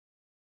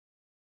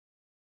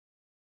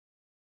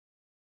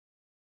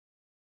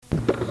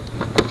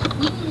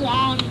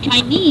on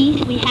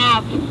Chinese, we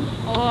have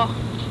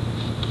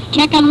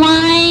chicken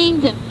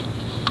wings and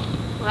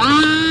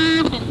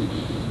rice and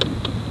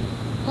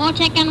more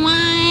chicken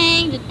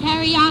wings and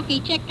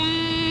teriyaki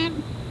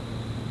chicken.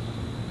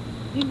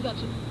 We got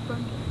some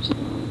burgers.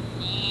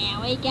 Yeah,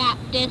 we got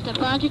just a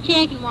bunch of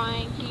chicken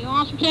wings. You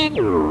want some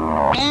chicken?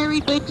 Very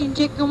butching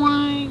chicken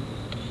wings.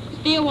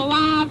 Still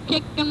alive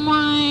chicken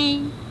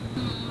wings.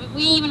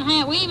 We even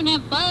have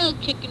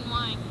bug chicken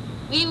wings.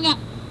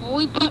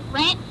 We put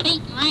rat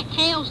feet and rat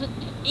tails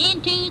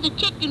into the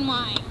chicken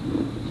wing.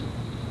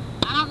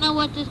 I don't know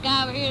what this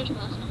guy over here is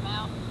fussing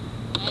about.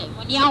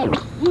 When y'all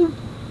whoop,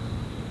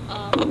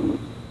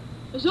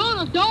 is there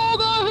a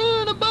dog out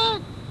here in the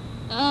back?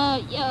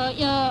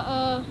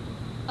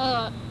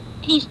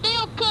 He's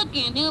still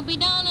cooking. He'll be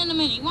done in a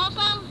minute. You want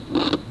some?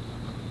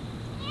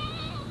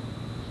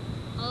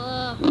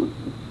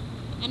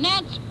 And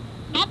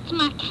that's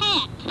my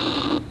cat.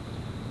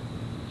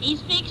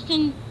 He's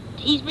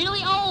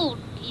really old.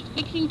 He's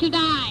fixing to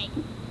die.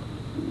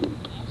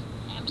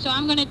 So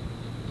I'm gonna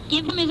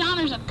give him his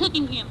honors of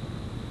cooking him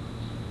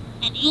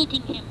and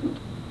eating him.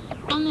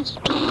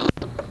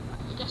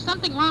 There's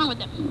something wrong with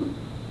him.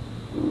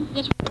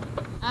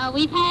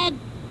 We've had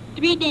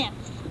 3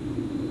 deaths.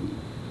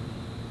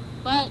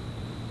 But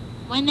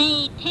when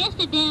they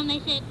tested them, they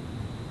said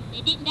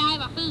they didn't die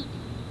of our food.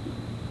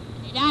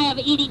 They died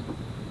of eating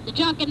the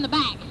junk in the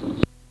back.